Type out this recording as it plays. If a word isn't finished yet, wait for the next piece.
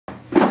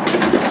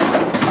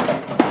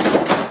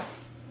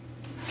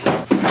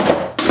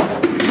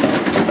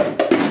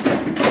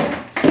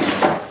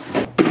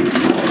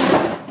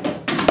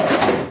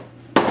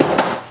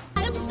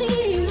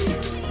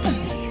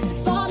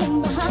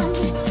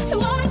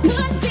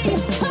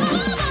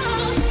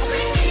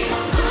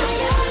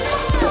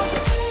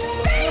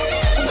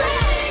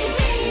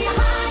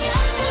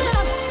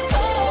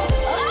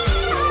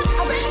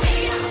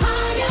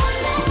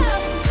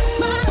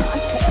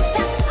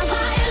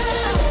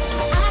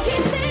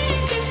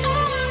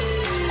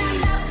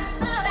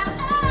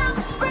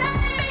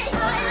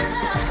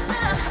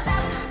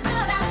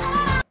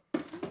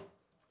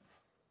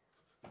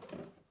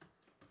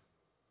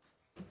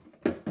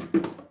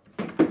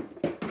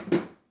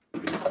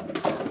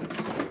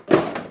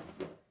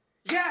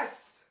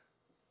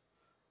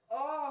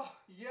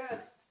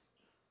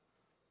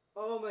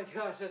Oh my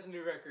gosh, that's a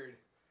new record.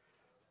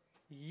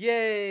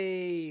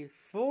 Yay!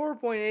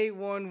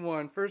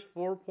 4.811. First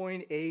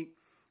 4.8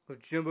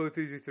 with Jumbo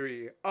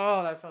 333.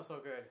 Oh, that felt so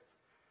good.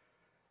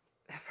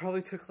 That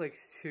probably took like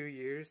 2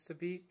 years to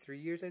beat. 3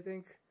 years, I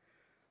think.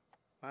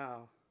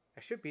 Wow.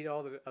 I should beat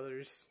all the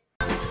others.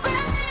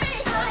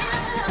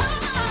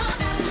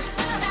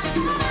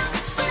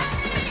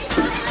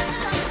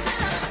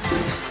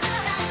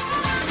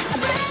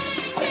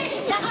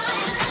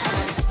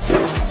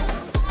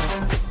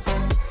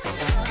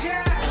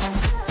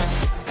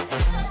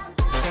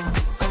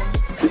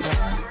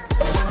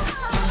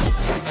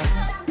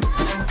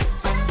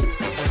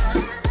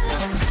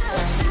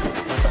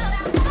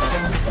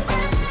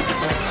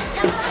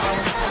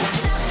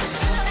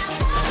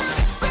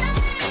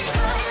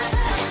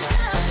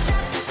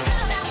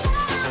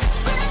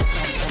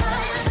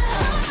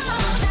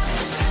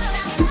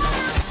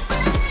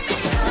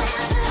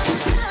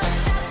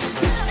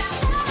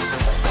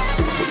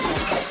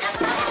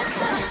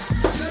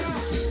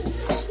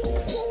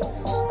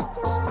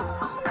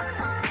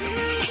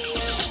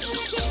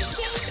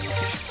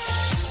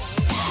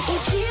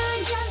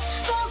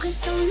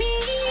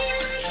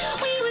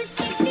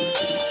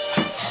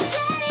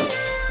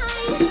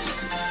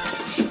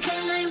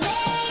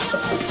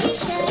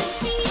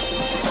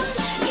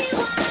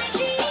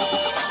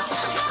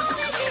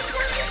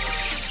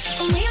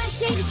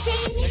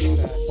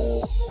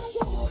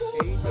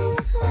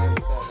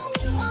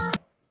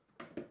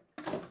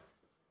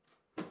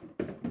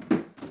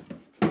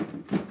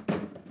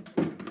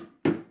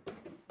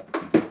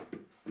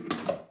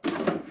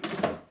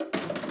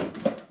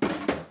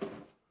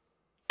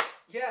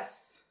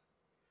 Yes!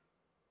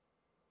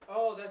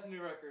 Oh, that's a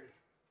new record.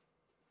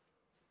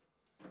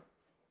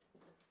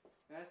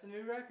 That's a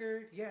new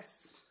record.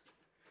 Yes!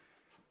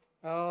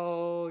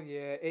 Oh,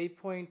 yeah.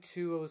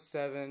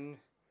 8.207.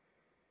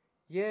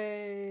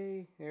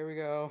 Yay! There we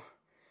go.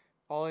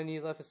 All I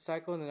need left is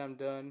cycle and then I'm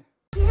done.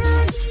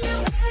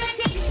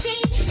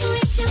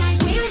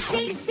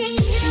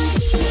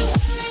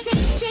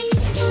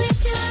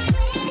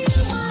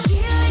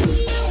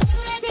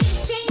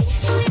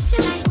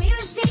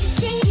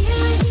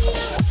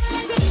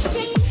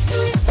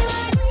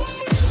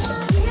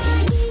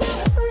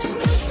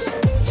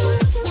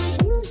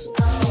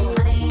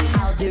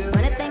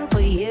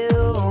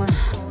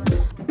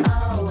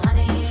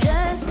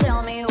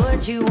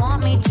 You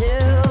want me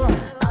to?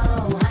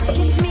 Oh, honey,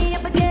 kiss me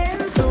up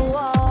against the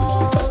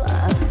wall.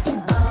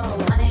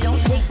 Oh, honey,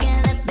 don't take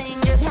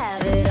anything, just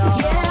have it all.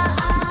 Yeah,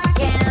 I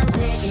can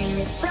take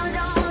it, so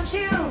don't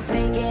you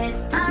fake it.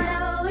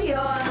 I know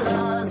your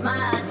love's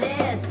my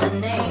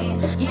destiny.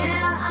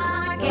 Yeah,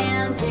 I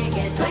can take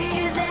it,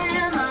 please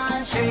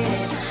demonstrate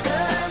it,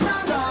 'cause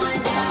I'm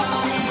going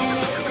down in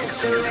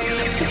history.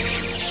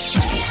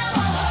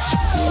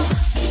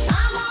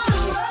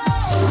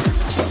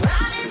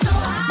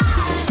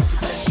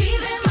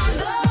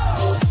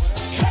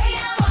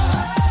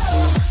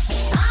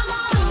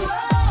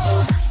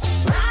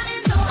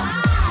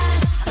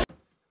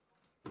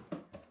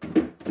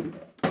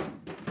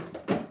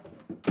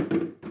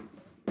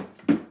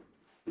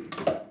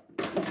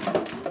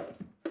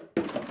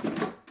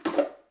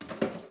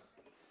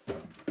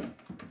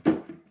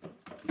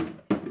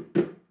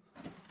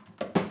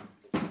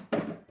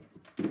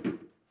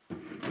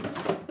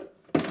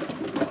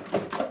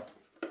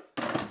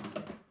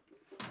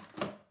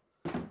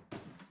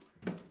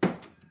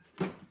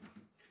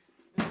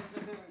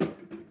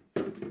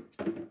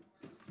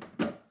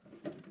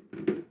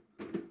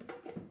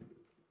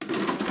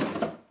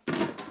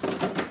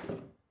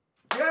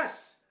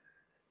 Yes!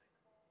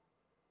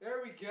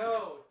 There we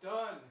go.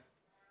 Done.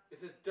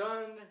 Is it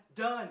done?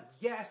 Done.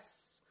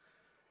 Yes!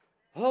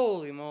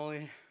 Holy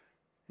moly.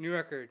 New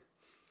record.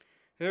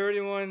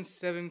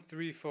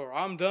 31.734.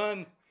 I'm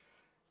done.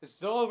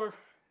 It's over.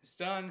 It's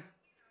done.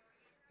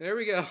 There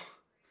we go.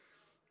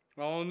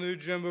 All new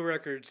Jumbo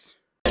records.